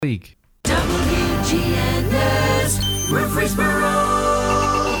League. WGNS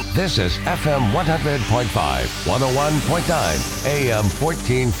Murfreesboro. This is FM 100.5, 101.9, AM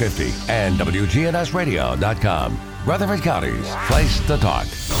 1450, and WGNSradio.com. Rutherford County's place to talk.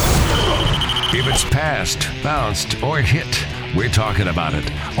 If it's passed, bounced, or hit, we're talking about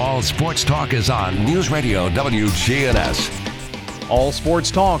it. All sports talk is on News Radio WGNS. All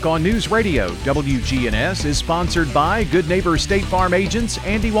Sports Talk on News Radio WGNS is sponsored by Good Neighbor State Farm agents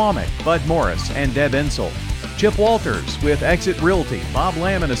Andy Womack, Bud Morris, and Deb Insel. Chip Walters with Exit Realty, Bob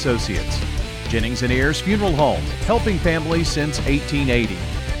Lamb and Associates. Jennings and Ayers Funeral Home, helping families since 1880.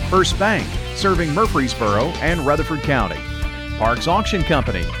 First Bank, serving Murfreesboro and Rutherford County. Parks Auction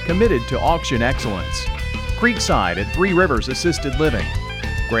Company, committed to auction excellence. Creekside at Three Rivers Assisted Living.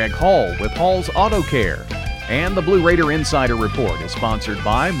 Greg Hall with Hall's Auto Care. And the Blue Raider Insider Report is sponsored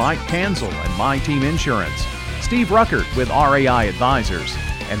by Mike Tanzel and My Team Insurance, Steve Ruckert with RAI Advisors,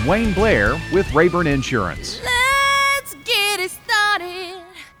 and Wayne Blair with Rayburn Insurance. Let's get it started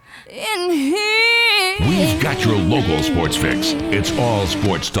in here. We've got your local sports fix. It's All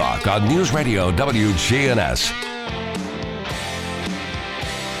Sports Talk on News Radio WGNS.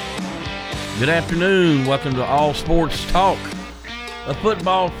 Good afternoon. Welcome to All Sports Talk. A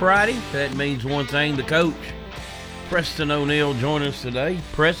football Friday. That means one thing. The coach, Preston O'Neill, join us today.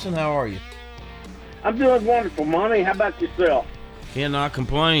 Preston, how are you? I'm doing wonderful, Monty. How about yourself? Cannot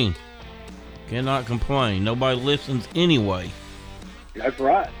complain. Cannot complain. Nobody listens anyway. That's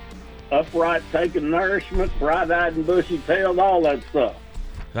right. Upright, taking nourishment, bright-eyed and bushy-tailed, all that stuff.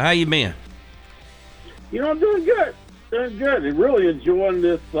 So how you been? You know, I'm doing good. Doing good. And really enjoying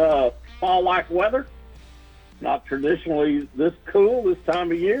this fall-like weather. Not traditionally this cool this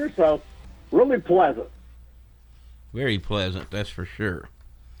time of year, so really pleasant. Very pleasant, that's for sure.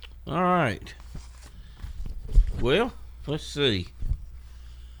 All right. Well, let's see.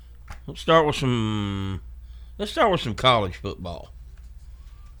 Let's start with some college football.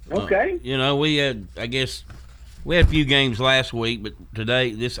 Okay. We had a few games last week, but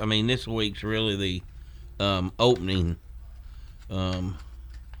today, this week's really the opening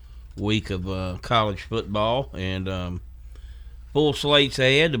week of college football, and full slates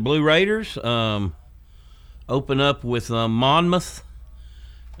ahead. The Blue Raiders open up with Monmouth.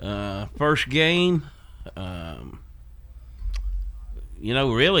 First game.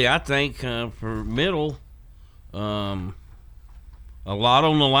 Really, I think for Middle, a lot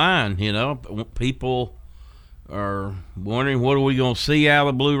on the line. People are wondering, what are we going to see out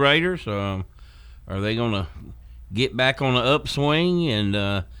of the Blue Raiders? Are they going to get back on the upswing?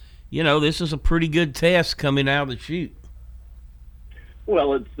 And this is a pretty good test coming out of the chute.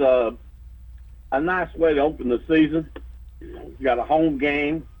 Well, it's a nice way to open the season. You've got a home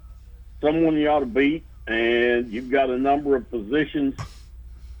game, someone you ought to beat, and you've got a number of positions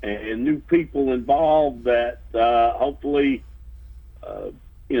and new people involved that hopefully,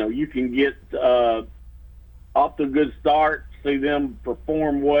 you can get off to a good start, see them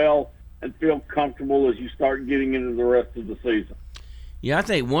perform well, and feel comfortable as you start getting into the rest of the season. Yeah, I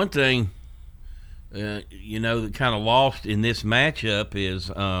think one thing, that kind of lost in this matchup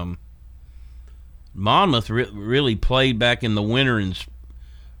is Monmouth really played back in the winter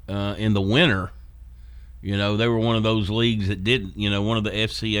they were one of those leagues that didn't, one of the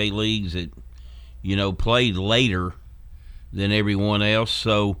FCA leagues that, played later than everyone else.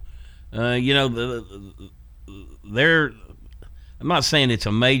 So, they're, I'm not saying it's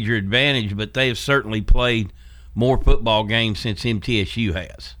a major advantage, but they have certainly played more football games since MTSU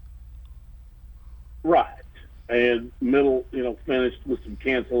has. Right. And Middle, finished with some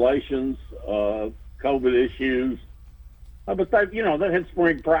cancellations, COVID issues. But they had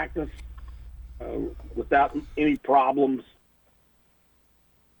spring practice without any problems.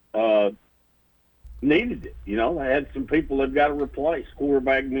 Needed it. They had some people they've got to replace,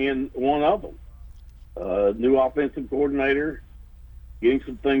 quarterback being one of them. New offensive coordinator, getting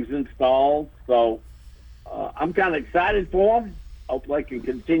some things installed. So I'm kind of excited for them. Hope they can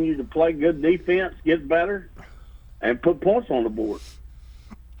continue to play good defense, get better, and put points on the board.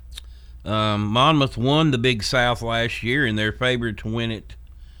 Monmouth won the Big South last year, and they're favored to win it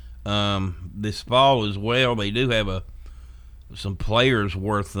this fall as well. They do have some players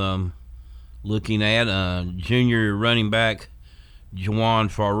worth looking at. Junior running back Juwan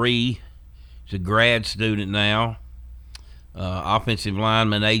Faree is a grad student now. Offensive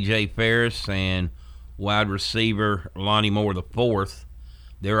lineman A.J. Ferris and wide receiver Lonnie Moore IV.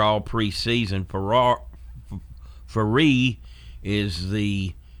 They're all preseason. Faree is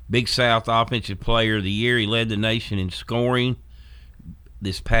the Big South Offensive Player of the Year. He led the nation in scoring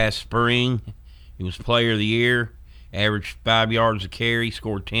this past spring. He was Player of the Year. averaged 5 yards a carry,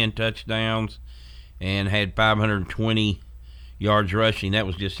 scored 10 touchdowns, and had 520 yards rushing. That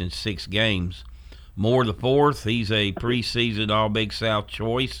was just in 6 games. Moore the fourth, he's a preseason All-Big South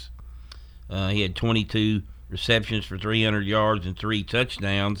choice. He had 22 receptions for 300 yards and 3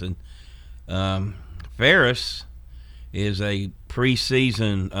 touchdowns. And Ferris is a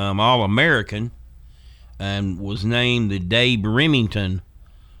preseason All-American and was named the Dave Remington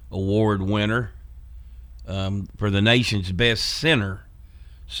Award winner for the nation's best center.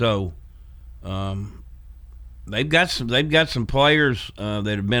 So they've got some players that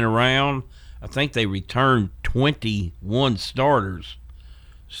have been around. I think they returned 21 starters.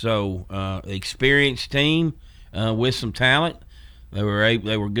 So experienced team with some talent. They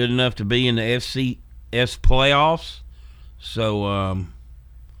were good enough to be in the FCS playoffs. So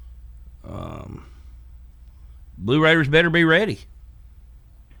Blue Raiders better be ready.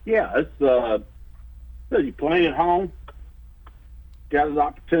 Yeah, it's you're playing at home. Got an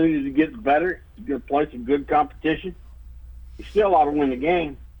opportunity to get better. You're going to play some good competition. You still ought to win the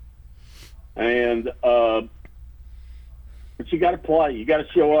game. And but you got to play. You got to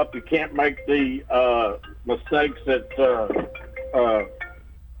show up. You can't make the mistakes that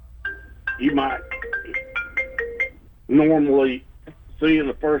you might normally see in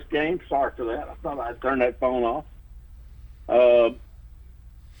the first game. Sorry for that. I thought I'd turn that phone off.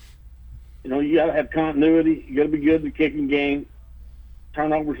 You got to have continuity. You got to be good in the kicking game.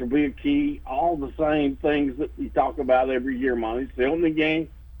 Turnovers will be a key. All the same things that we talk about every year, Monty. It's the only game.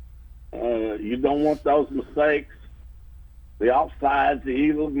 You don't want those mistakes, the offsides, the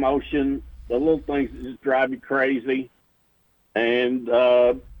illegal motion, the little things that just drive you crazy. And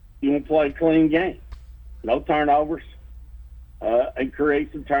you want to play a clean game. No turnovers. And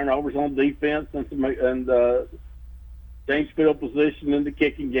create some turnovers on defense and change field position in the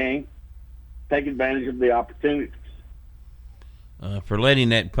kicking game. Take advantage of the opportunities. For letting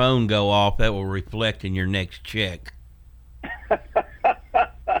that phone go off, that will reflect in your next check.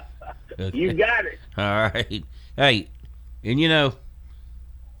 Okay. You got it. All right. Hey, and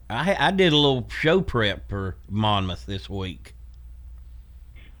I did a little show prep for Monmouth this week.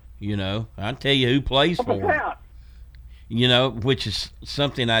 I'll tell you who plays for them. Which is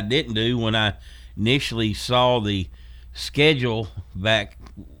something I didn't do when I initially saw the schedule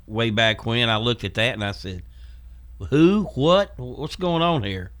way back when. I looked at that and I said, who, what's going on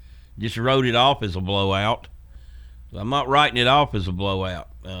here? Just wrote it off as a blowout. I'm not writing it off as a blowout.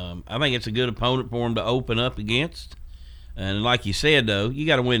 I think it's a good opponent for them to open up against. And like you said, though, you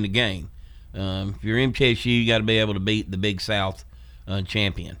got to win the game. If you're MTSU, you got to be able to beat the Big South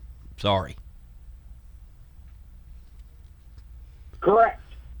champion. Sorry. Correct.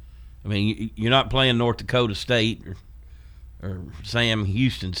 I mean, you're not playing North Dakota State or Sam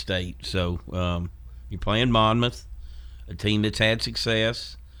Houston State. So you're playing Monmouth, a team that's had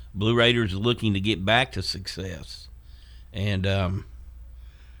success. Blue Raiders are looking to get back to success. And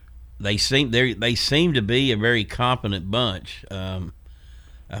they seem to be a very competent bunch.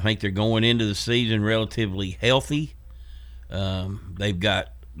 I think they're going into the season relatively healthy. They've got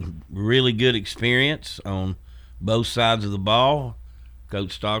really good experience on both sides of the ball.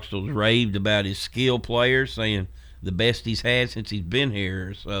 Coach Stockstill's raved about his skill players, saying the best he's had since he's been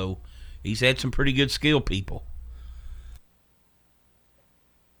here. So he's had some pretty good skill people.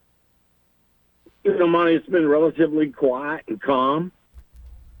 Monty, it's been relatively quiet and calm.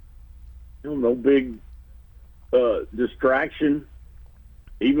 No big distraction,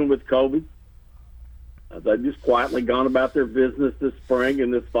 even with COVID. They've just quietly gone about their business this spring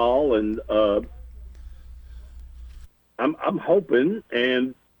and this fall, and I'm hoping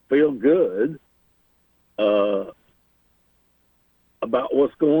and feel good about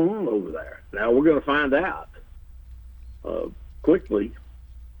what's going on over there. Now we're going to find out quickly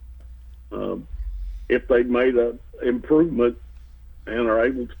if they've made an improvement and are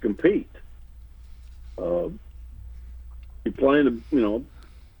able to compete. You're playing,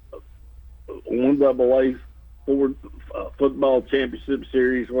 1AA football championship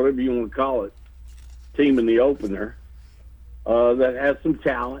series, whatever you want to call it, team in the opener that has some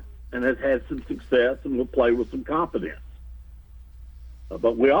talent and has had some success and will play with some confidence.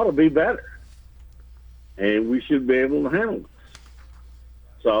 But we ought to be better, and we should be able to handle this.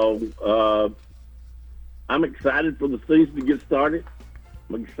 So I'm excited for the season to get started.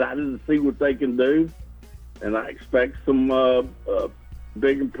 I'm excited to see what they can do, and I expect some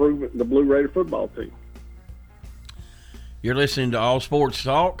big improvement in the Blue Raider football team. You're listening to All Sports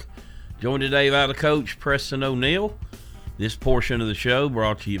Talk. Joined today by the coach, Preston O'Neill. This portion of the show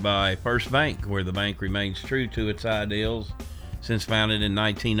brought to you by First Bank, where the bank remains true to its ideals since founded in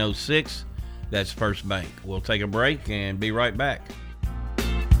 1906. That's First Bank. We'll take a break and be right back.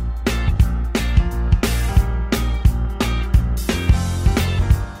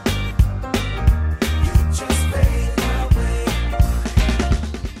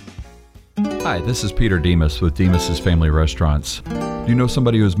 Hi, this is Peter Demas with Demas's Family Restaurants. Do you know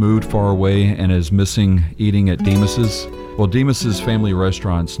somebody who's moved far away and is missing eating at Demas's? Well, Demas's Family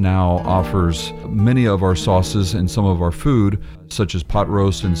Restaurants now offers many of our sauces and some of our food, such as pot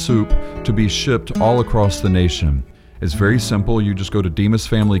roast and soup, to be shipped all across the nation. It's very simple. You just go to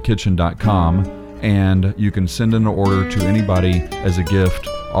DemasFamilyKitchen.com and you can send in an order to anybody as a gift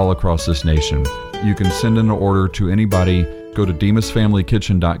all across this nation. You can send in an order to anybody. Go to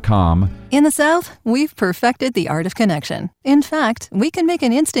DemasFamilyKitchen.com. In the South, we've perfected the art of connection. In fact, we can make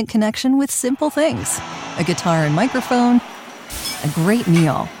an instant connection with simple things. A guitar and microphone, a great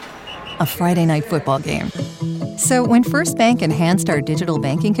meal, a Friday night football game. So when First Bank enhanced our digital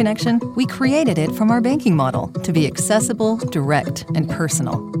banking connection, we created it from our banking model to be accessible, direct, and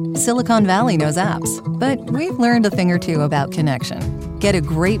personal. Silicon Valley knows apps, but we've learned a thing or two about connection. Get a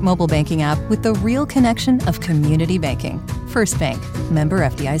great mobile banking app with the real connection of community banking. First Bank, member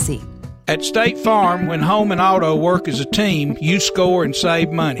FDIC. At State Farm, when home and auto work as a team, you score and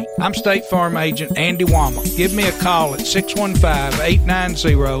save money. I'm State Farm agent Andy Womack. Give me a call at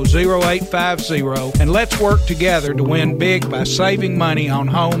 615-890-0850 and let's work together to win big by saving money on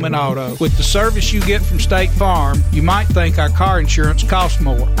home and auto. With the service you get from State Farm, you might think our car insurance costs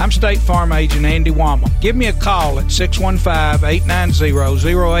more. I'm State Farm agent Andy Womack. Give me a call at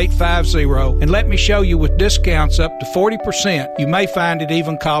 615-890-0850 and let me show you with discounts up to 40%. You may find it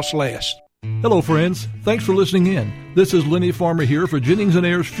even costs less. Hello, friends. Thanks for listening in. This is Lenny Farmer here for Jennings &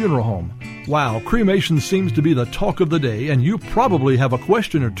 Ayers Funeral Home. Wow, cremation seems to be the talk of the day, and you probably have a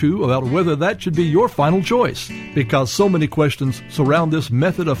question or two about whether that should be your final choice, because so many questions surround this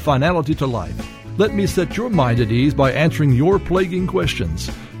method of finality to life. Let me set your mind at ease by answering your plaguing questions.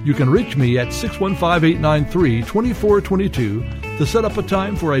 You can reach me at 615-893-2422 to set up a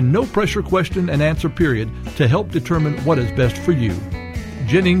time for a no-pressure question and answer period to help determine what is best for you.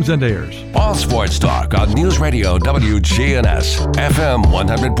 Jennings & Ayers. All sports talk on News Radio WGNS, FM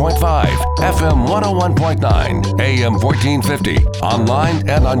 100.5, FM 101.9, AM 1450, online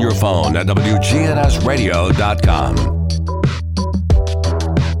and on your phone at WGNSradio.com.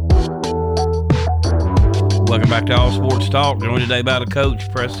 Welcome back to All Sports Talk. Joined today by the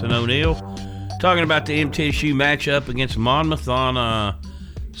coach, Preston O'Neill, talking about the MTSU matchup against Monmouth on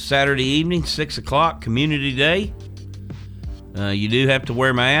Saturday evening, 6 o'clock, Community Day. You do have to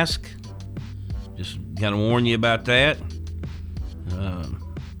wear a mask. Just kind of warn you about that.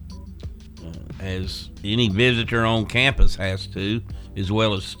 As any visitor on campus has to, as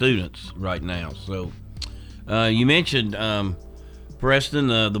well as students right now. So you mentioned, Preston,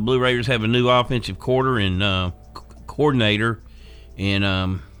 the Blue Raiders have a new offensive coordinator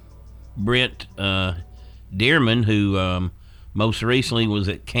in Brent Dearman, who most recently was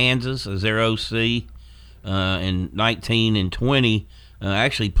at Kansas as their OC. In 19 and 20,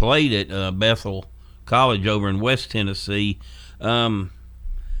 actually played at Bethel College over in West Tennessee.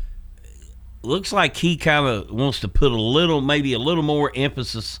 Looks like he kind of wants to put maybe a little more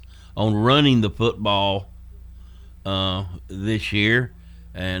emphasis on running the football this year,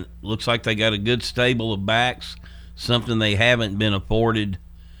 and looks like they got a good stable of backs, something they haven't been afforded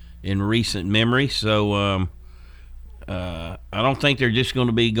in recent memory. So I don't think they're just going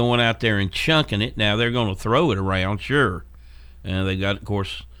to be going out there and chunking it. Now, they're going to throw it around, sure. They got, of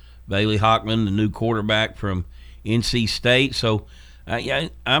course, Bailey Hockman, the new quarterback from NC State. So,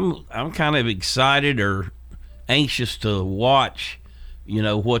 I'm kind of excited or anxious to watch,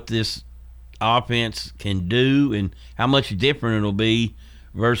 what this offense can do and how much different it'll be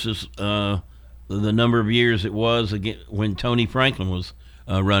versus the number of years it was when Tony Franklin was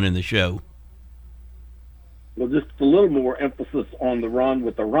running the show. Well, just a little more emphasis on the run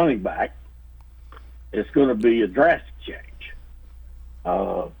with the running back. It's going to be a drastic change.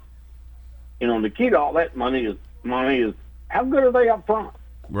 The key to all that money is how good are they up front?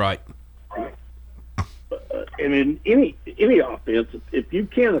 Right. And in any offense, if you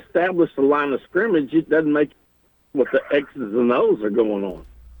can't establish the line of scrimmage, it doesn't make what the X's and O's are going on.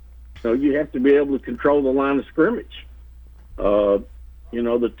 So you have to be able to control the line of scrimmage.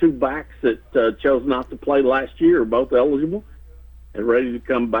 The two backs that chose not to play last year are both eligible and ready to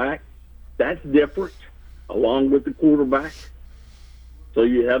come back. That's different, along with the quarterback. So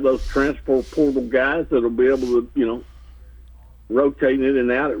you have those transfer portal guys that will be able to, rotate in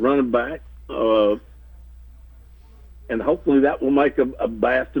and out at running back. And hopefully that will make a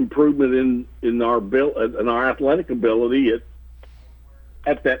vast improvement in our athletic ability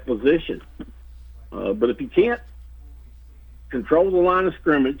at that position. But if you can't control the line of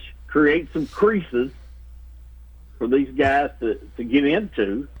scrimmage, create some creases for these guys to get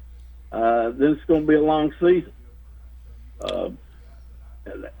into, then it's going to be a long season.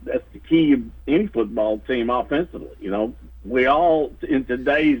 That's the key of any football team offensively. You know, we all, in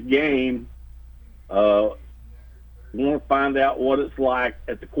today's game, want to find out what it's like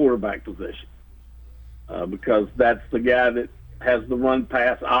at the quarterback position, because that's the guy that has the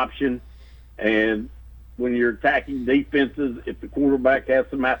run-pass option. And when you're attacking defenses, if the quarterback has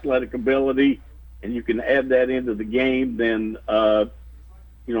some athletic ability and you can add that into the game, then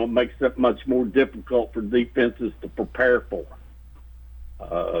it makes it much more difficult for defenses to prepare for.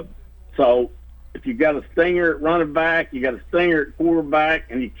 So if you got a stinger at running back, you got a stinger at quarterback,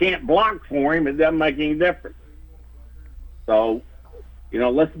 and you can't block for him, it doesn't make any difference. So,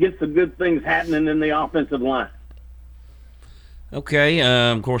 let's get some good things happening in the offensive line. Okay,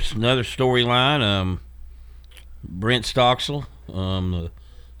 of course, another storyline. Brent Stocksel, the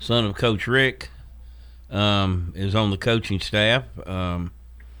son of Coach Rick, is on the coaching staff,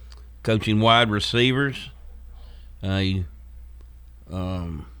 coaching wide receivers. He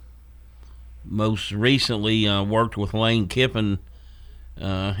most recently worked with Lane Kiffin,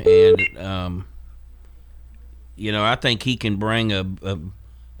 and I think he can bring a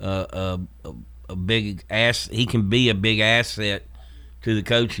big ass. He can be a big asset to the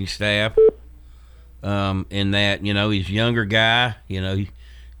coaching staff. In that, he's a younger guy. He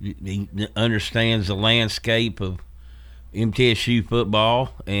understands the landscape of MTSU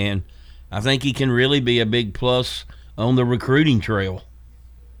football, and I think he can really be a big plus on the recruiting trail.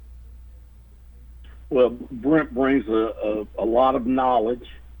 Well, Brent brings a lot of knowledge,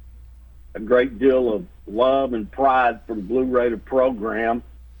 a great deal of love and pride for the Blue Raider program,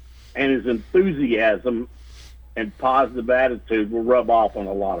 and his enthusiasm and positive attitude will rub off on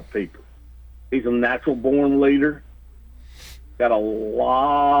a lot of people. He's a natural-born leader, got a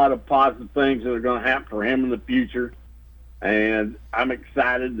lot of positive things that are going to happen for him in the future, and I'm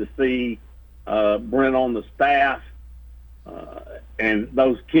excited to see Brent on the staff, and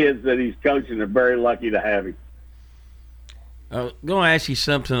those kids that he's coaching are very lucky to have him. I'm going to ask you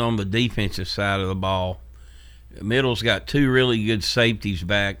something on the defensive side of the ball. Middle's got two really good safeties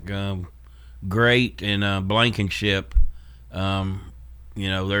back, Great and Blankenship.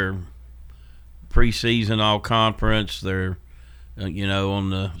 They're preseason all-conference. They're, on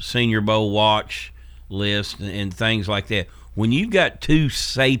the Senior Bowl watch list and things like that. When you've got two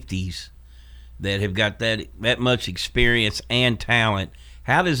safeties that have got that much experience and talent,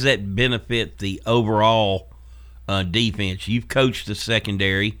 how does that benefit the overall defense? You've coached the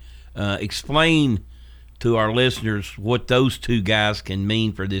secondary. Explain to our listeners what those two guys can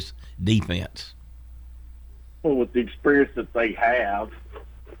mean for this defense. Well, with the experience that they have,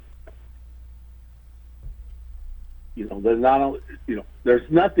 they're not only, there's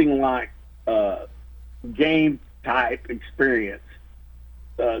nothing like game type experience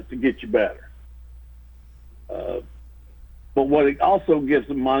to get you better. But what it also gives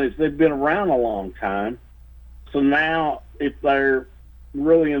them money is they've been around a long time. So now if they're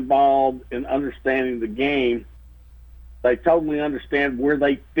really involved in understanding the game, they totally understand where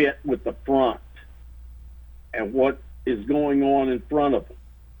they fit with the front and what is going on in front of them.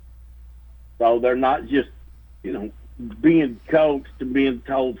 So they're not just, being coached and being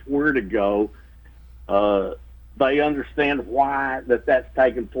told where to go. They understand why that's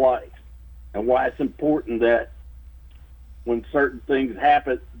taking place and why it's important that when certain things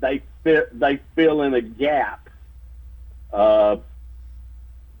happen, they fill in a gap, and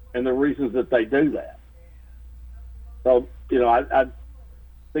the reasons that they do that. So, I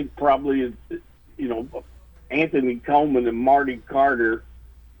think probably, Anthony Coleman and Marty Carter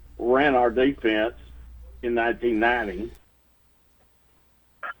ran our defense in 1990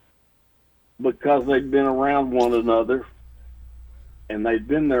 because they'd been around one another and they'd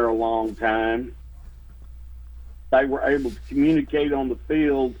been there a long time. They were able to communicate on the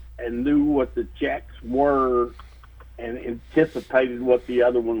field and knew what the checks were and anticipated what the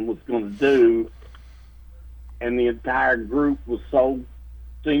other one was going to do. And the entire group was so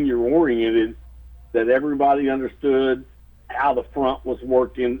senior-oriented that everybody understood how the front was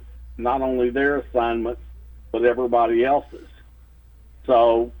working, not only their assignments, but everybody else's.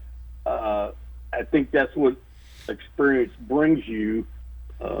 So I think that's what experience brings you.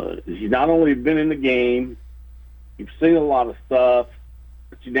 Is you not only have been in the game, you've seen a lot of stuff,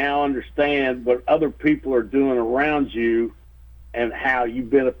 but you now understand what other people are doing around you and how you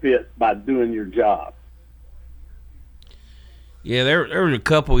benefit by doing your job. Yeah, there was a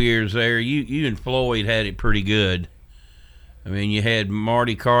couple years there. You and Floyd had it pretty good. I mean, you had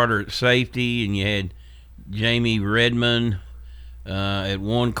Marty Carter at safety, and you had Jamie Redmond at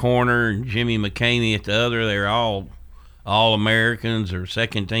one corner and Jimmy McCamey at the other. They're all All-Americans or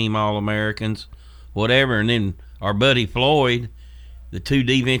second-team All-Americans, whatever. And then our buddy Floyd, the two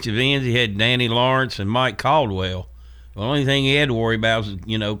defensive ends, he had Danny Lawrence and Mike Caldwell. The only thing he had to worry about was,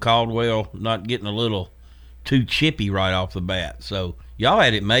 Caldwell not getting a little too chippy right off the bat. So y'all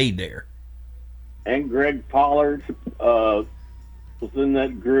had it made there. And Greg Pollard was in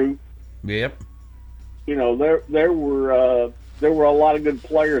that group. Yep. There were a lot of good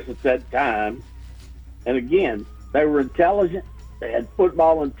players at that time. And again, they were intelligent. They had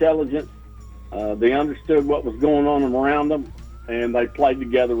football intelligence. They understood what was going on around them, and they played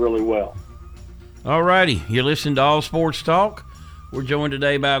together really well. All righty. You listen to All Sports Talk. We're joined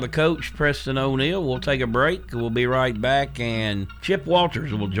today by the coach, Preston O'Neill. We'll take a break. We'll be right back, and Chip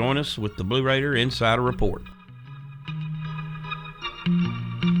Walters will join us with the Blue Raider Insider Report.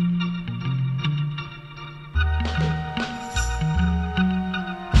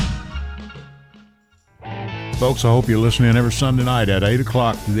 Folks, I hope you listen in every Sunday night at 8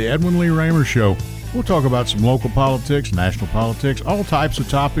 o'clock to the Edwin Lee Raymer Show. We'll talk about some local politics, national politics, all types of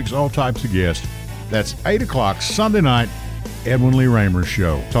topics, all types of guests. That's 8 o'clock Sunday night, Edwin Lee Raymer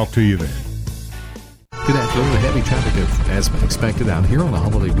Show. Talk to you then. Good afternoon. Heavy traffic as expected out here on a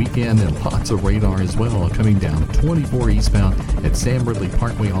holiday weekend, and lots of radar as well coming down 24 eastbound at Sam Ridley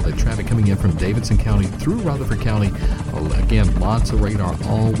Parkway. All the traffic coming in from Davidson County through Rutherford County. Again, lots of radar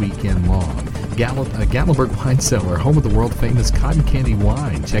all weekend long. Gatlinburg Wine Cellar, home of the world-famous cotton candy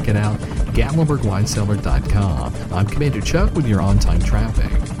wine. Check it out, GatlinburgWineCellar.com. I'm Commander Chuck with your on-time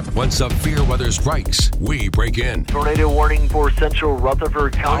traffic. When severe weather strikes, we break in. Tornado warning for central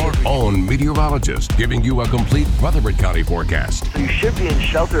Rutherford County. Our own meteorologist giving you a complete Rutherford County forecast. You should be in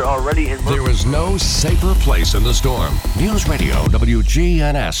shelter already in There is no safer place in the storm. News Radio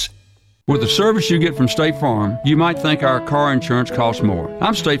WGNS. With the service you get from State Farm, you might think our car insurance costs more.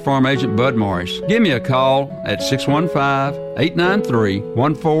 I'm State Farm Agent Bud Morris. Give me a call at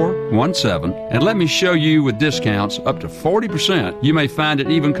 615-893-1417 and let me show you with discounts up to 40%. You may find it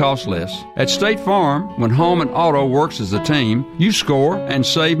even costs less. At State Farm, when home and auto works as a team, you score and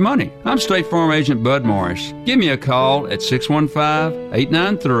save money. I'm State Farm Agent Bud Morris. Give me a call at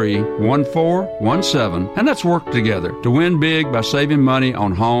 615-893-1417 and let's work together to win big by saving money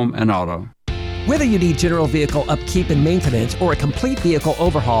on home and auto. Whether you need general vehicle upkeep and maintenance or a complete vehicle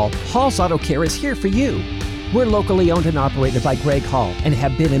overhaul, Hall's Auto Care is here for you. We're locally owned and operated by Greg Hall and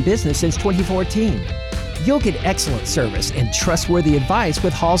have been in business since 2014. You'll get excellent service and trustworthy advice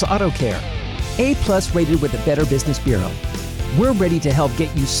with Hall's Auto Care. A+ rated with the Better Business Bureau. We're ready to help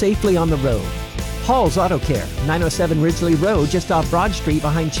get you safely on the road. Hall's Auto Care, 907 Ridgely Road, just off Broad Street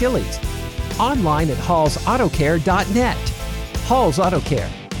behind Chili's. Online at hallsautocare.net. Hall's Auto Care.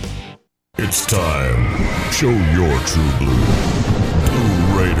 It's time. Show your true blue.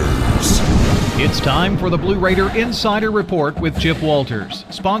 Blue Raiders. It's time for the Blue Raider Insider Report with Chip Walters,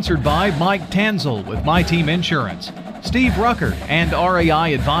 sponsored by Mike Tanzel with My Team Insurance, Steve Rucker and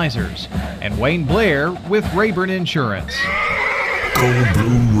RAI Advisors, and Wayne Blair with Rayburn Insurance. Go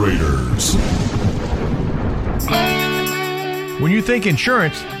Blue Raiders. When you think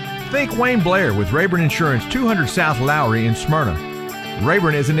insurance, think Wayne Blair with Rayburn Insurance, 200 South Lowry in Smyrna.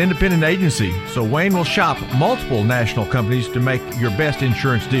 Rayburn is an independent agency, so Wayne will shop multiple national companies to make your best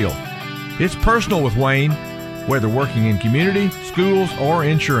insurance deal. It's personal with Wayne, whether working in community, schools, or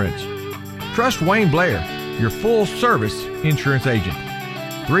insurance. Trust Wayne Blair, your full-service insurance agent.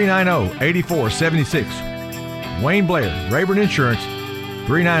 390-8476. Wayne Blair, Rayburn Insurance,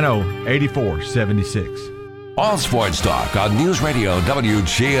 390-8476. All Sports Talk on News Radio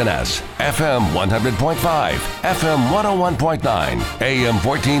WGNS, FM 100.5, FM 101.9, AM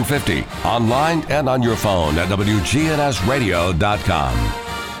 1450, online and on your phone at WGNSradio.com.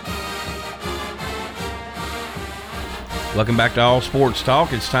 Welcome back to All Sports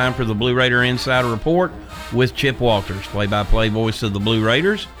Talk. It's time for the Blue Raider Insider Report with Chip Walters, play-by-play voice of the Blue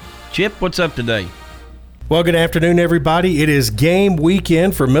Raiders. Chip, what's up today? Well, good afternoon, everybody. It is game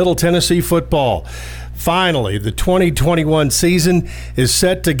weekend for Middle Tennessee football. Finally, the 2021 season is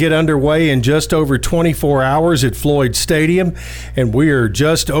set to get underway in just over 24 hours at Floyd Stadium, and we are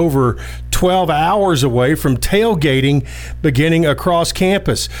just over 12 hours away from tailgating beginning across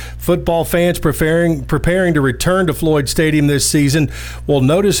campus. Football fans preparing to return to Floyd Stadium this season will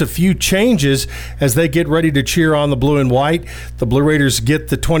notice a few changes as they get ready to cheer on the blue and white. The Blue Raiders get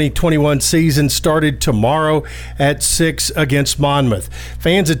the 2021 season started tomorrow at 6 against Monmouth.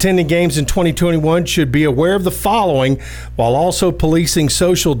 Fans attending games in 2021 should should be aware of the following while also policing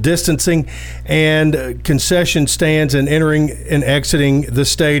social distancing and concession stands and entering and exiting the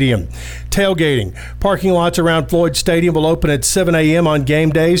stadium. Tailgating. Parking lots around Floyd Stadium will open at 7 a.m. on game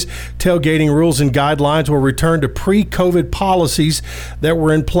days. Tailgating rules and guidelines will return to pre-COVID policies that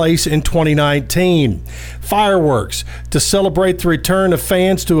were in place in 2019. Fireworks. To celebrate the return of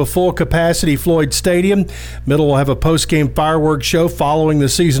fans to a full-capacity Floyd Stadium, Middle will have a post-game fireworks show following the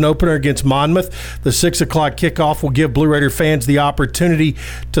season opener against Monmouth. The 6 o'clock kickoff will give Blue Raider fans the opportunity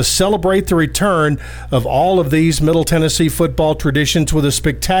to celebrate the return of all of these Middle Tennessee football traditions with a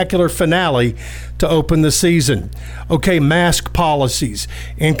spectacular finale to open the season. Okay, mask policies.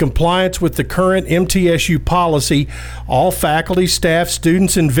 In compliance with the current MTSU policy, all faculty, staff,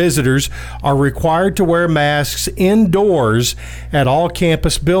 students, and visitors are required to wear masks indoors at all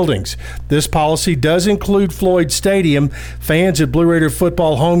campus buildings. This policy does include Floyd Stadium. Fans at Blue Raider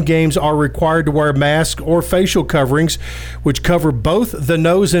football home games are required to wear masks or facial coverings, which cover both the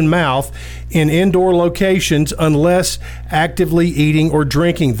nose and mouth in indoor locations unless actively eating or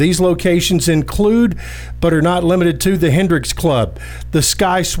drinking. These locations include, but are not limited to, the Hendricks Club, the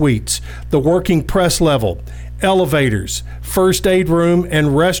Sky Suites, the Working Press Level, elevators, first aid room, and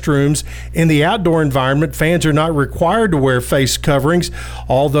restrooms. In the outdoor environment, fans are not required to wear face coverings,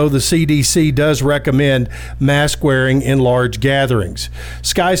 although the CDC does recommend mask wearing in large gatherings.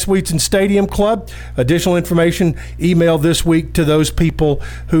 Sky Suites and Stadium Club, additional information emailed this week to those people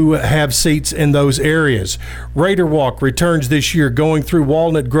who have seats in those areas. Raider Walk returns this year, going through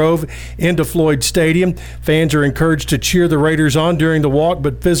Walnut Grove into Floyd Stadium. Fans are encouraged to cheer the Raiders on during the walk,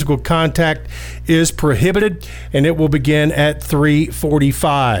 but physical contact is prohibited, and it will begin at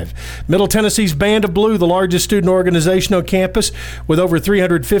 3:45. Middle Tennessee's Band of Blue, the largest student organization on campus with over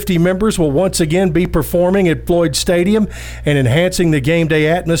 350 members, will once again be performing at Floyd Stadium and enhancing the game day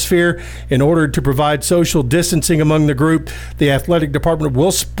atmosphere. In order to provide social distancing among the group, the athletic department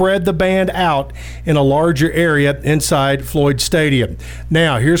will spread the band out in a larger area inside Floyd Stadium.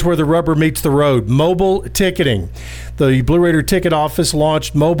 Now, here's where the rubber meets the road. Mobile ticketing. The Blue Raider ticket office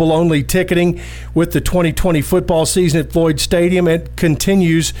launched mobile-only ticketing with the 2020 football season at Floyd Stadium. It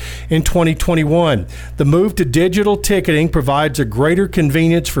continues in 2021. The move to digital ticketing provides a greater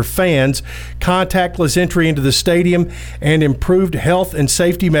convenience for fans, contactless entry into the stadium, and improved health and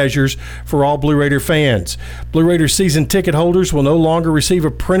safety measures for all Blue Raider fans. Blue Raider season ticket holders will no longer receive a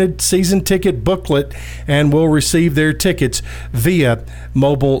printed season ticket booklet and will receive their tickets via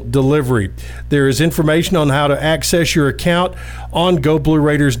mobile delivery. There is information on how to access your account on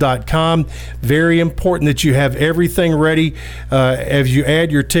GoBlueRaiders.com. Very important that you have everything ready as you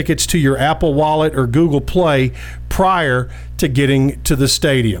add your tickets to your Apple Wallet or Google Play prior to getting to the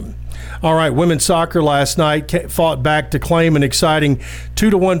stadium. All right, women's soccer last night fought back to claim an exciting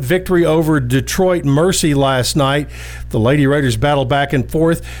 2-1 victory over Detroit Mercy last night. The Lady Raiders battled back and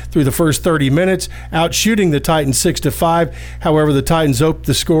forth through the first 30 minutes, outshooting the Titans 6-5. However, the Titans opened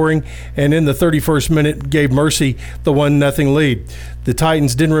the scoring and in the 31st minute gave Mercy the 1-0 lead. The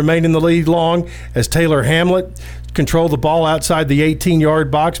Titans didn't remain in the lead long as Taylor Hamlet controlled the ball outside the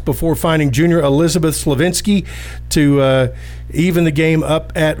 18-yard box before finding junior Elizabeth Slavinsky to even the game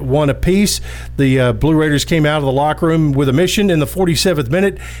up at 1 apiece. The Blue Raiders came out of the locker room with a mission. In the 47th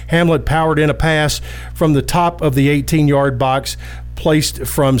minute, Hamlet powered in a pass from the top of the 18-yard box placed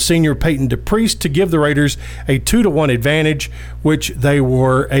from senior Peyton DePriest to give the Raiders a 2-1 advantage, which they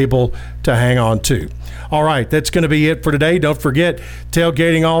were able to hang on to. All right, that's going to be it for today. Don't forget,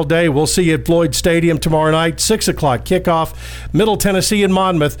 tailgating all day. We'll see you at Floyd Stadium tomorrow night, 6 o'clock kickoff, Middle Tennessee and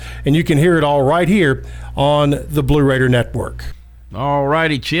Monmouth, and you can hear it all right here on the Blue Raider Network. All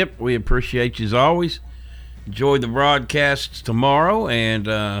righty, Chip. We appreciate you as always. Enjoy the broadcasts tomorrow,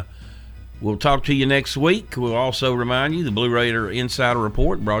 and we'll talk to you next week. We'll also remind you the Blue Raider Insider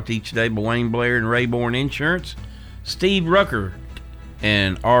Report brought to you today by Wayne Blair and Rayborn Insurance, Steve Rucker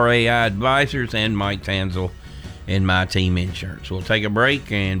and RAI Advisors, and Mike Tanzel and My Team Insurance. We'll take a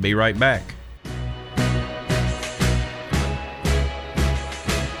break and be right back.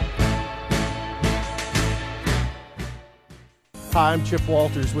 Hi, I'm Chip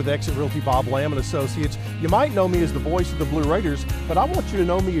Walters with Exit Realty Bob Lamb & Associates. You might know me as the voice of the Blue Raiders, but I want you to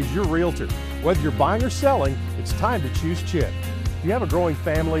know me as your realtor. Whether you're buying or selling, it's time to choose Chip. Do you have a growing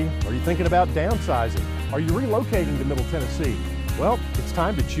family? Are you thinking about downsizing? Are you relocating to Middle Tennessee? Well, it's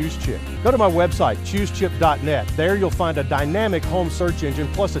time to choose Chip. Go to my website, choosechip.net. There you'll find a dynamic home search engine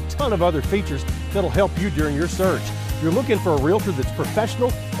plus a ton of other features that'll help you during your search. If you're looking for a realtor that's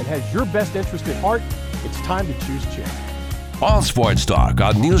professional and has your best interest at heart, it's time to choose Chip. All sports talk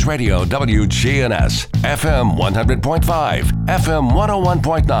on News Radio WGNS, FM 100.5, FM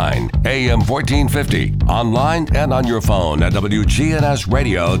 101.9, AM 1450, online and on your phone at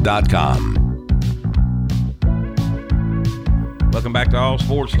WGNSradio.com. Welcome back to All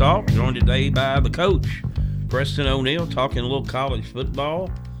Sports Talk. Joined today by the coach, Preston O'Neill, talking a little college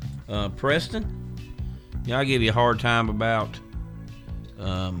football. Preston, I'll give you a hard time about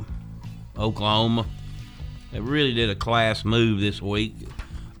Oklahoma. They really did a class move this week.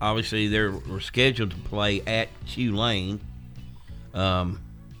 Obviously, they were scheduled to play at Tulane. That's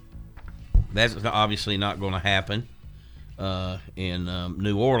obviously not going to happen in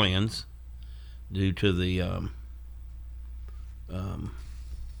New Orleans due to the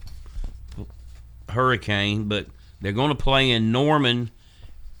hurricane. But they're going to play in Norman,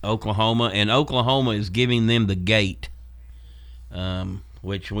 Oklahoma, and Oklahoma is giving them the gate,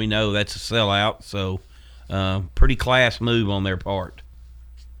 which we know that's a sellout. So pretty class move on their part.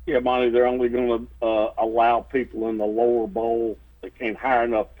 Yeah, Monty, they're only going to allow people in the lower bowl. They can't hire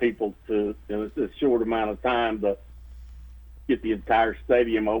enough people to, in a short amount of time, to get the entire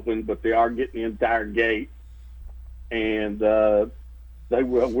stadium open, but they are getting the entire gate. And they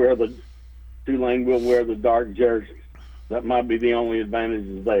will wear Tulane will wear the dark jerseys. That might be the only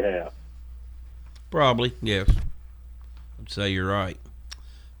advantages they have. Probably, yes. I'd say you're right.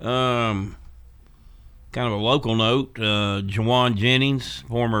 Kind of a local note, Jawan Jennings,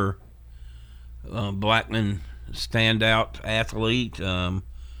 former Blackman standout athlete,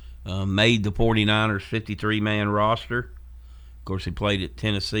 made the 49ers 53-man roster. Of course, he played at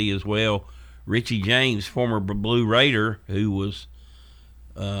Tennessee as well. Richie James, former Blue Raider, who was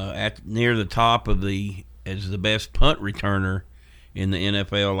near the top of as the best punt returner in the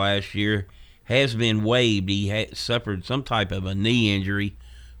NFL last year, has been waived. He suffered some type of a knee injury,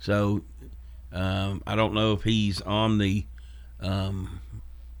 so I don't know if he's on the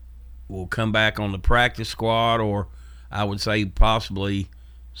will come back on the practice squad, or I would say possibly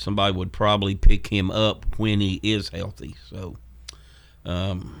somebody would probably pick him up when he is healthy. So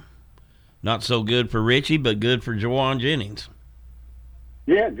not so good for Richie, but good for Jawan Jennings.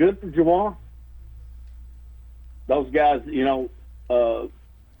 Yeah, good for Jawan. Those guys,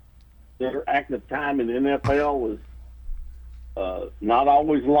 their active time in the NFL is not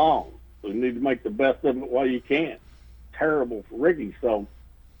always long. So you need to make the best of it while you can. Terrible for Ricky, so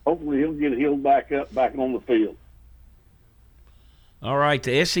hopefully he'll get healed back on the field. All right,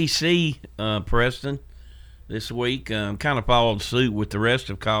 the SEC, Preston, this week kind of followed suit with the rest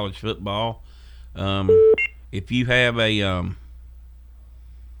of college football. If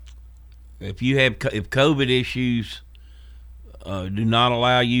COVID issues do not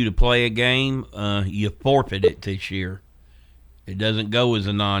allow you to play a game, you forfeit it this year. It doesn't go as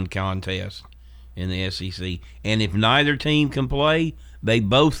a non-contest in the SEC. And if neither team can play, they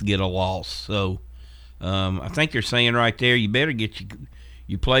both get a loss. So I think they're saying right there, you better get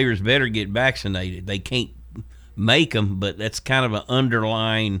your players better get vaccinated. They can't make them, but that's kind of an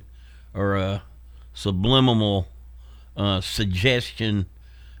underlying or a subliminal suggestion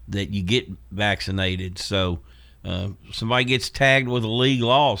that you get vaccinated. So somebody gets tagged with a league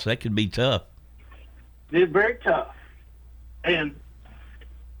loss, that could be tough. It's very tough. And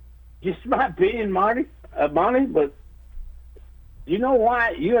just my opinion, Monty, but you know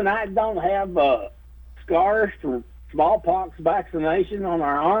why you and I don't have scars for smallpox vaccination on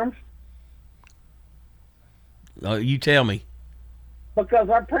our arms? You tell me. Because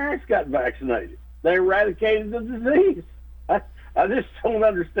our parents got vaccinated. They eradicated the disease. I just don't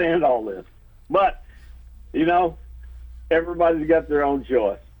understand all this. But, everybody's got their own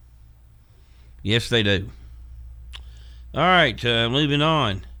choice. Yes, they do. All right, moving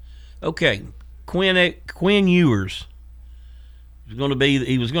on. Okay, Quinn Ewers was going to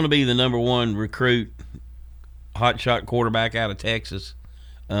be the number one recruit, hotshot quarterback out of Texas.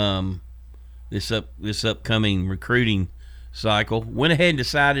 This upcoming recruiting cycle, went ahead and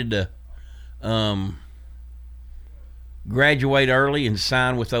decided to graduate early and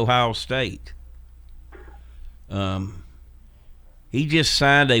sign with Ohio State. He just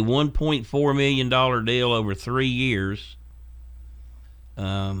signed a $1.4 million deal over 3 years,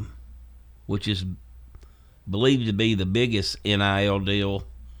 which is believed to be the biggest NIL deal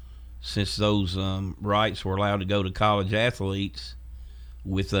since those rights were allowed to go to college athletes,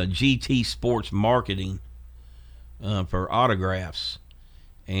 with GT Sports Marketing for autographs.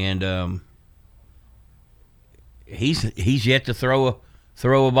 And he's yet to throw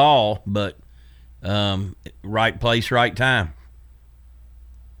a ball, but right place, right time.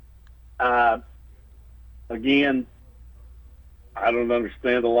 Again, I don't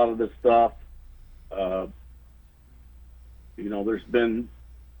understand a lot of this stuff. There's been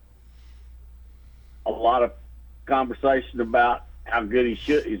a lot of conversation about how good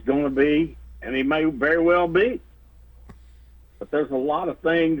he's going to be, and he may very well be. But there's a lot of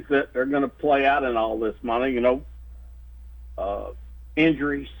things that are going to play out in all this money.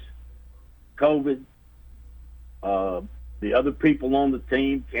 Injuries, COVID, the other people on the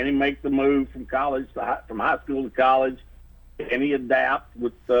team. Can he make the move from from high school to college? Can he adapt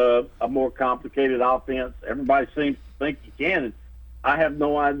with a more complicated offense? Everybody seems to think he can. And I have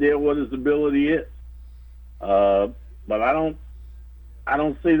no idea what his ability is, but I don't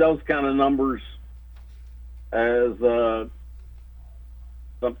see those kind of numbers as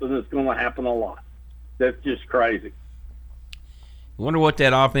something that's going to happen a lot. That's just crazy. I wonder what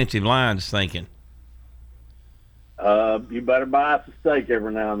that offensive line's thinking. You better buy us a steak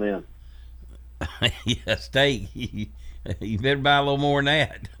every now and then. Yeah, steak. You better buy a little more than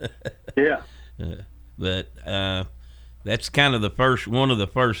that. Yeah. But that's kind of one of the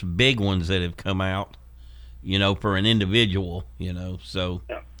first big ones that have come out, for an individual, so.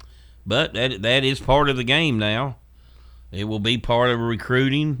 Yeah. But that is part of the game now. It will be part of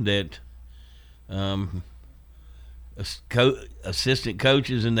recruiting that assistant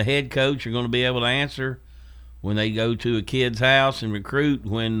coaches and the head coach are going to be able to answer when they go to a kid's house and recruit,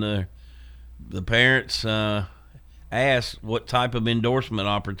 when the parents ask what type of endorsement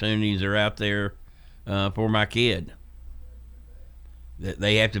opportunities are out there for my kid.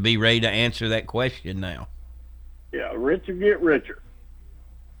 They have to be ready to answer that question now. Yeah, richer get richer.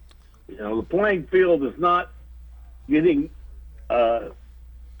 The playing field is not getting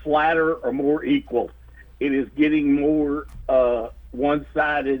flatter or more equal. It is getting more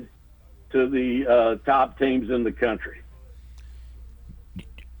one-sided to the top teams in the country.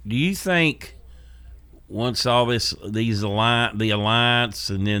 Do you think once all the alliance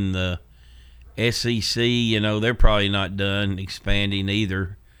and then the SEC, they're probably not done expanding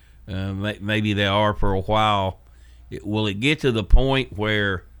either. Maybe they are for a while. Will it get to the point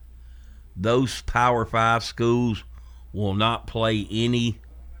where those Power 5 schools will not play any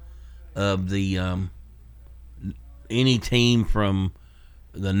of the any team from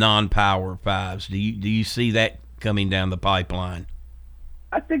the non-Power 5s? Do you see that coming down the pipeline?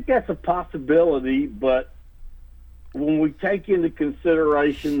 I think that's a possibility, but when we take into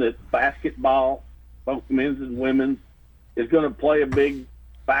consideration that basketball, both men's and women's, is going to play a big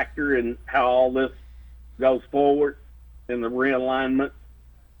factor in how all this goes forward in the realignment,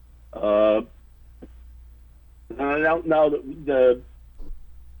 I don't know that the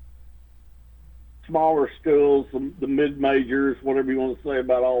smaller schools, the mid-majors, whatever you want to say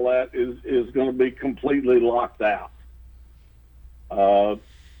about all that, is going to be completely locked out.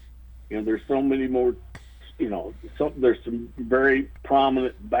 There's so many more, there's some very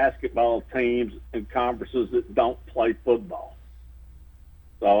prominent basketball teams and conferences that don't play football.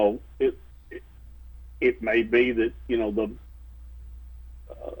 So it may be that,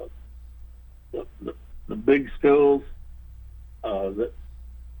 the big schools that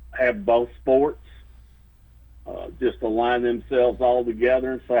have both sports just align themselves all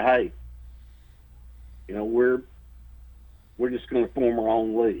together and say, hey, we're just going to form our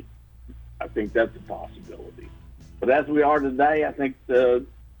own league. I think that's a possibility. But as we are today, I think the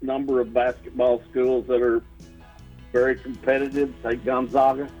number of basketball schools that are very competitive, say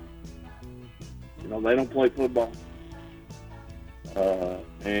Gonzaga, they don't play football.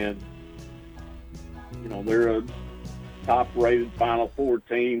 And they're a top-rated Final Four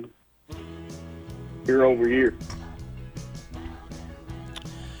team year over year.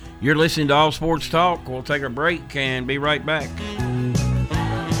 You're listening to All Sports Talk. We'll take a break and be right back.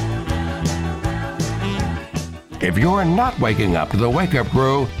 If you're not waking up to the Wake Up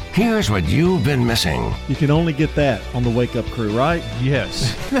Crew, here's what you've been missing. You can only get that on the Wake Up Crew, right?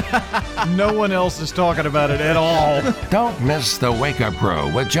 Yes. No one else is talking about it at all. Don't miss the Wake Up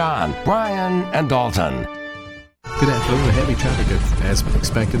Crew with John, Brian, and Dalton. Good afternoon. Heavy traffic as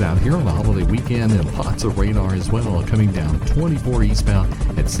expected out here on the holiday weekend, and lots of radar as well coming down 24 eastbound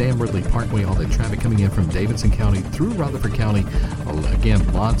at Sam Ridley Parkway. All the traffic coming in from Davidson County through Rutherford County.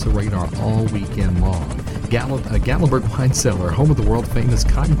 Again, lots of radar all weekend long. Gatlinburg Wine Cellar, home of the world famous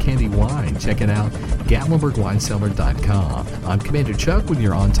cotton candy wine. Check it out, GatlinburgWineCellar.com. I'm Commander Chuck with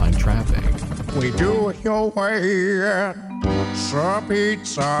your on-time traffic. We do it your way. Sir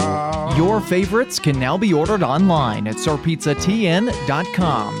Pizza. Your favorites can now be ordered online at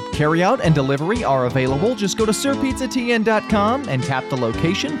sirpizzatn.com. Carryout and delivery are available. Just go to sirpizzatn.com and tap the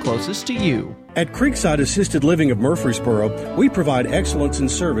location closest to you. At Creekside Assisted Living of Murfreesboro, we provide excellence in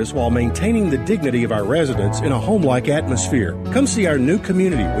service while maintaining the dignity of our residents in a home-like atmosphere. Come see our new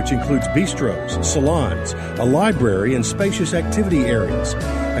community, which includes bistros, salons, a library, and spacious activity areas.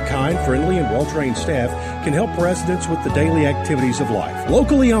 A kind, friendly, and well-trained staff can help residents with the daily activities of life.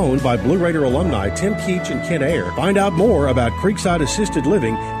 Locally owned by Blue Raider alumni Tim Keach and Ken Ayer. Find out more about Creekside Assisted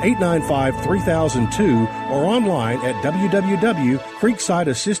Living, 895-3002, or online at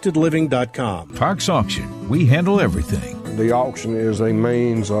www.creeksideassistedliving.com. Parks Auction. We handle everything. The auction is a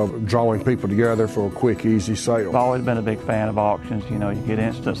means of drawing people together for a quick, easy sale. I've always been a big fan of auctions. You know, you get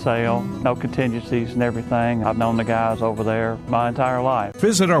instant sale, no contingencies and everything. I've known the guys over there my entire life.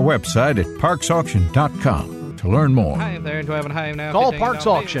 Visit our website at parksauction.com to learn more. Hi there, do I have a home now? Call Parks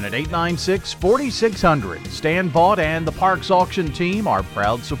Auction at 896-4600. Stan Vaught and the Parks Auction team are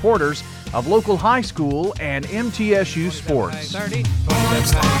proud supporters of local high school and MTSU sports.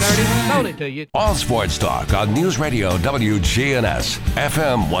 All sports talk on News Radio WGNS,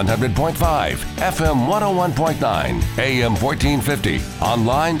 FM 100.5, FM 101.9, AM 1450,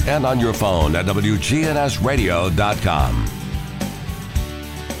 online and on your phone at WGNSradio.com.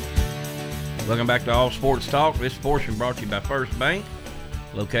 Welcome back to All Sports Talk. This portion brought to you by First Bank.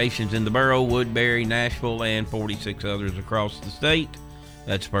 Locations in the borough, Woodbury, Nashville, and 46 others across the state.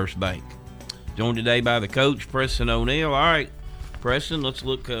 That's First Bank. Joined today by the coach, Preston O'Neill. All right, Preston, let's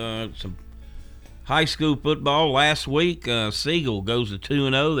look at some high school football. Last week, Siegel goes to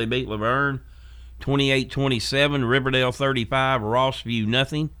 2-0. They beat Laverne 28-27. Riverdale 35, Rossview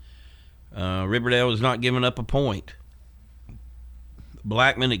nothing. Riverdale has not given up a point.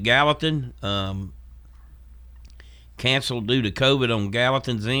 Blackman at Gallatin, canceled due to COVID on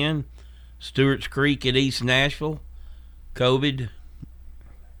Gallatin's end. Stewart's Creek at East Nashville, COVID.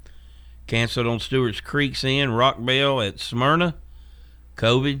 Canceled on Stewart's Creek's end. Rockville at Smyrna,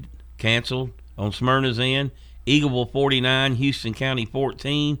 COVID. Canceled on Smyrna's end. Eagleville 49, Houston County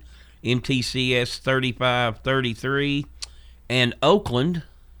 14, MTCS 35-33. And Oakland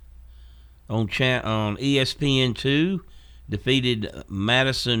on ESPN2 defeated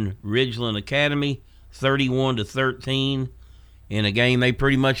Madison Ridgeland Academy 31-13 in a game they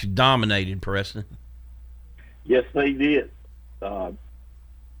pretty much dominated, Preston. Yes, they did.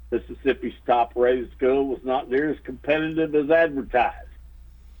 Mississippi's top-rated school was not near as competitive as advertised.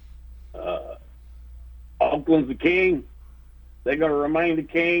 Oakland's the king. They're going to remain the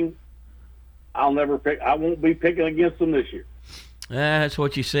king. I won't be picking against them this year. That's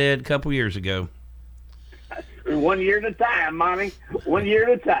what you said a couple years ago. 1 year at a time, Monty. 1 year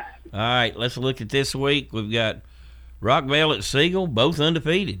at a time. All right, let's look at this week. We've got Rockville at Siegel, both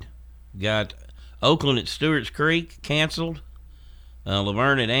undefeated. Got Oakland at Stewart's Creek, canceled.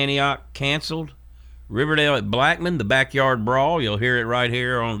 Laverne at Antioch, canceled. Riverdale at Blackman, the backyard brawl. You'll hear it right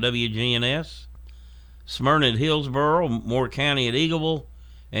here on WGNS. Smyrna at Hillsboro, Moore County at Eagleville,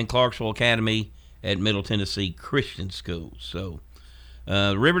 and Clarksville Academy at Middle Tennessee Christian School. So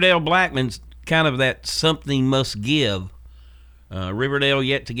Riverdale Blackman's kind of that something must give. Riverdale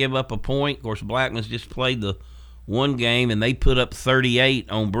yet to give up a point. Of course, Blackman's just played the one game, and they put up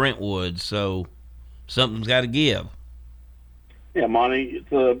 38 on Brentwood. So something's got to give. Yeah, Monty,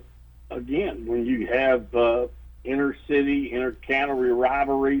 it's again, when you have inner-city, inter-county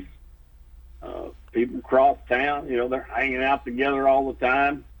rivalries, people across town, they're hanging out together all the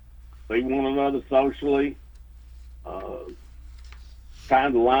time, see one another socially,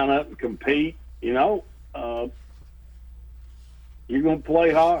 time to line up and compete, you're going to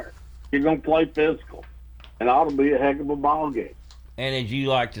play hard. You're going to play physical. And it ought to be a heck of a ball game. And as you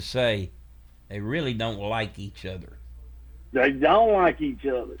like to say, they really don't like each other. They don't like each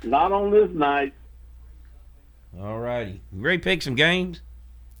other. Not on this night. All righty. You ready to pick some games?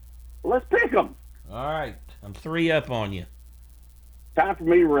 Let's pick them. All right. I'm 3 up on you. Time for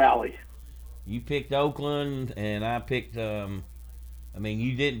me to rally. You picked Oakland, and I picked, you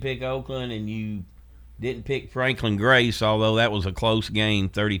didn't pick Oakland, and you didn't pick Franklin Grace, although that was a close game,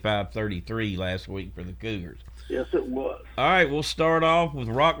 35-33 last week for the Cougars. Yes, it was. All right, we'll start off with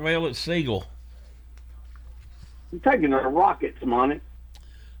Rockville at Siegel. I'm taking the Rockets, Monty.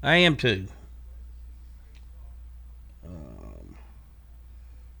 I am too.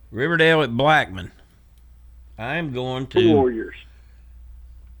 Riverdale at Blackman. I am going to Warriors.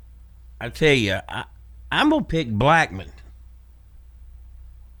 I tell you, I'm going to pick Blackman.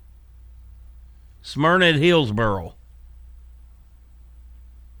 Smyrna at Hillsboro.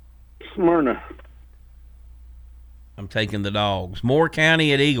 Smyrna. I'm taking the Dogs. Moore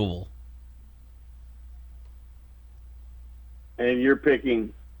County at Eagleville. And you're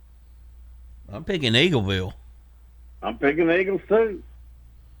picking? I'm picking Eagleville. I'm picking the Eagles too.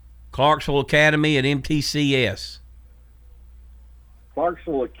 Clarksville Academy at MTCS.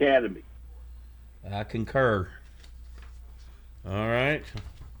 Clarksville Academy. I concur. All right.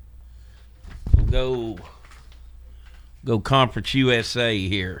 We'll go Conference USA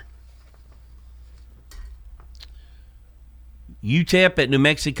here. UTEP at New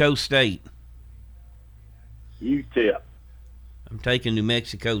Mexico State. UTEP. I'm taking New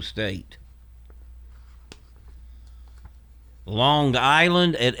Mexico State. Long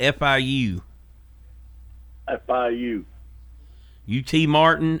Island at FIU. FIU. UT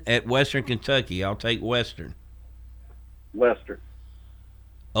Martin at Western Kentucky. I'll take Western. Western.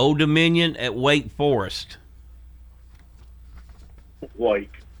 Old Dominion at Wake Forest.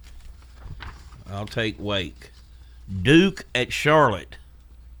 Wake. I'll take Wake. Duke at Charlotte.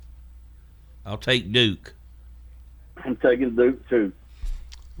 I'll take Duke. I'm taking Duke too.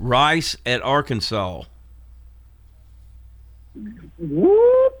 Rice at Arkansas.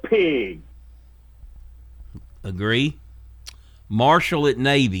 Whooping. Agree. Marshall at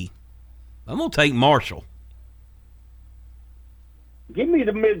Navy. I'm going to take Marshall. Give me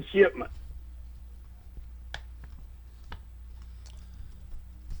the midshipman.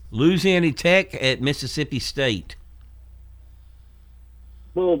 Louisiana Tech at Mississippi State.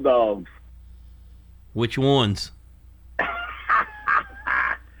 Bulldogs. Which ones?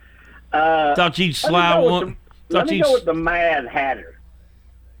 Thought you'd slide one. Let me go with the Mad Hatter.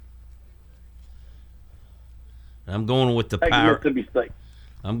 I'm going with the Pirate. Mississippi State.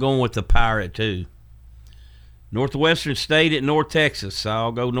 I'm going with the Pirate too. Northwestern State at North Texas.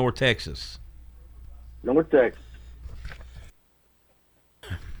 I'll go North Texas. North Texas.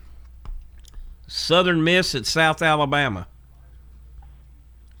 Southern Miss at South Alabama.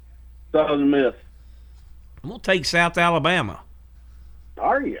 Southern Miss. I'm going to take South Alabama.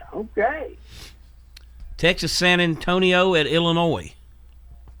 Are you? Okay. Texas San Antonio at Illinois.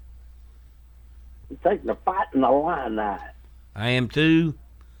 I'm taking the Fighting Illini. I am too.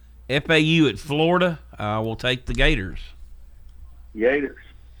 FAU at Florida. I will take the Gators. Gators.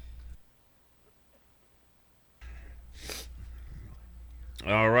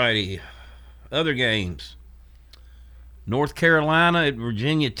 All righty. Other games. North Carolina at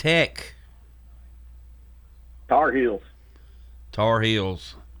Virginia Tech. Tar Heels. Tar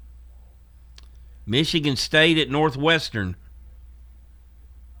Heels. Michigan State at Northwestern.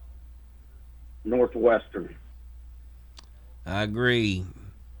 Northwestern. I agree.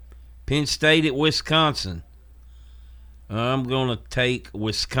 Penn State at Wisconsin. I'm going to take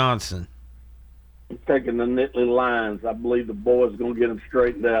Wisconsin. I'm taking the Nittany Lions. I believe the boys are going to get them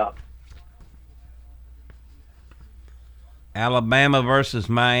straightened out. Alabama versus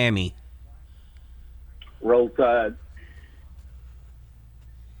Miami. Roll Tide.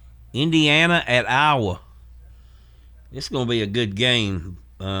 Indiana at Iowa. It's going to be a good game.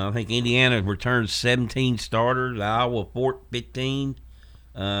 I think Indiana returns 17 starters. Iowa 15.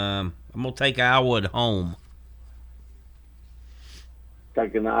 I'm going to take Iowa at home.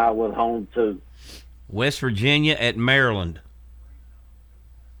 Taking Iowa at home, too. West Virginia at Maryland.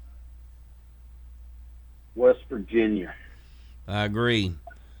 West Virginia. I agree.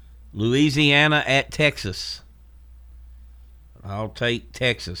 Louisiana at Texas. I'll take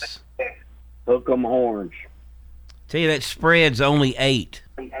Texas. Hook 'em horns. Tell you that spread's only 8.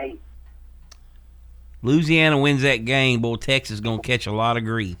 Louisiana wins that game, boy, Texas is going to catch a lot of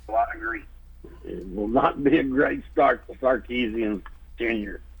grief. It will not be a great start for Sarkisian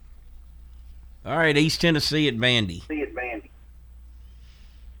Jr. All right, East Tennessee at Vandy.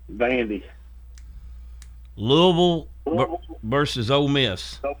 Vandy. Louisville versus Ole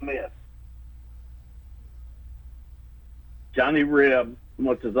Miss. Johnny Reb,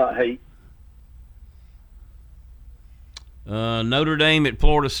 much as I hate. Notre Dame at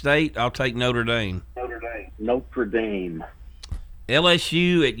Florida State. I'll take Notre Dame. Notre Dame.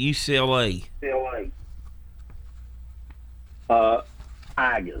 LSU at UCLA.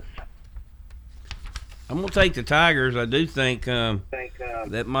 Tigers. I'm going to take the Tigers. I do think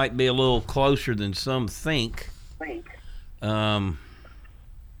that might be a little closer than some think.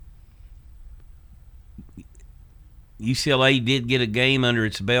 UCLA did get a game under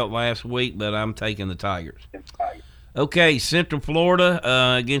its belt last week, but I'm taking the Tigers. Okay, Central Florida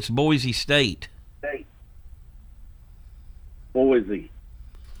against Boise State. Boise.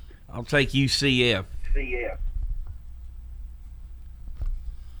 I'll take UCF.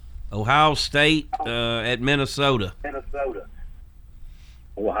 Ohio State at Minnesota.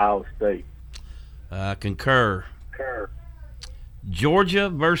 Ohio State. Concur. Georgia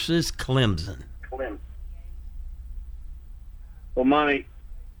versus Clemson. Well, Monty,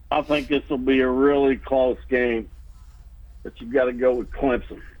 I think this will be a really close game, but you've got to go with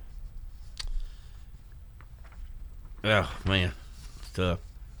Clemson. Oh, man. It's tough.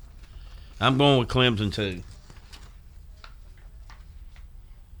 I'm going with Clemson, too.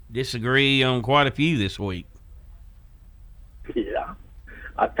 Disagree on quite a few this week. Yeah.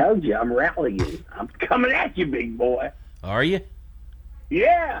 I told you, I'm rallying. I'm coming at you, big boy. Are you?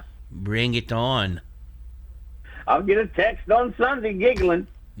 Yeah. Bring it on. I'll get a text on Sunday giggling.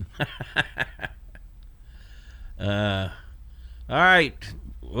 All right.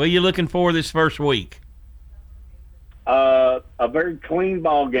 What are you looking for this first week? A very clean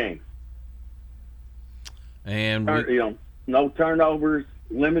ball game. And no turnovers,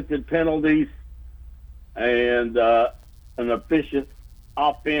 limited penalties, and an efficient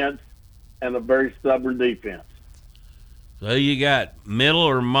offense and a very stubborn defense. So you got Middle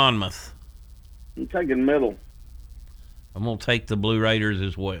or Monmouth? I'm taking Middle. I'm going to take the Blue Raiders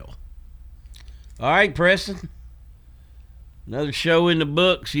as well. All right, Preston. Another show in the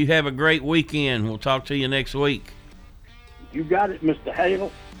books. You have a great weekend. We'll talk to you next week. You got it, Mr.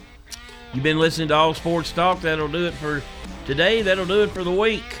 Hale. You've been listening to All Sports Talk. That'll do it for today. That'll do it for the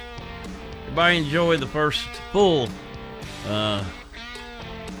week. Everybody enjoy the first full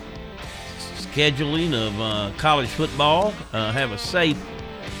scheduling of college football. Have a safe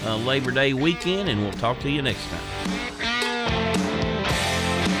Labor Day weekend, and we'll talk to you next time.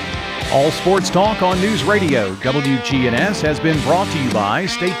 All Sports Talk on News Radio WGNS has been brought to you by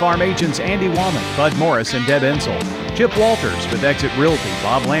State Farm agents Andy Womack, Bud Morris, and Deb Ensel. Chip Walters with Exit Realty,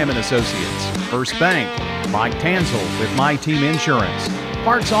 Bob Lamb and Associates. First Bank, Mike Tanzel with My Team Insurance.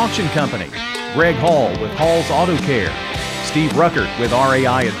 Parks Auction Company, Greg Hall with Hall's Auto Care. Steve Ruckert with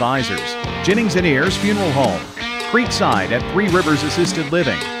RAI Advisors. Jennings & Ayers Funeral Home. Creekside at Three Rivers Assisted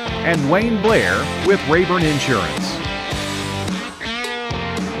Living. And Wayne Blair with Rayburn Insurance.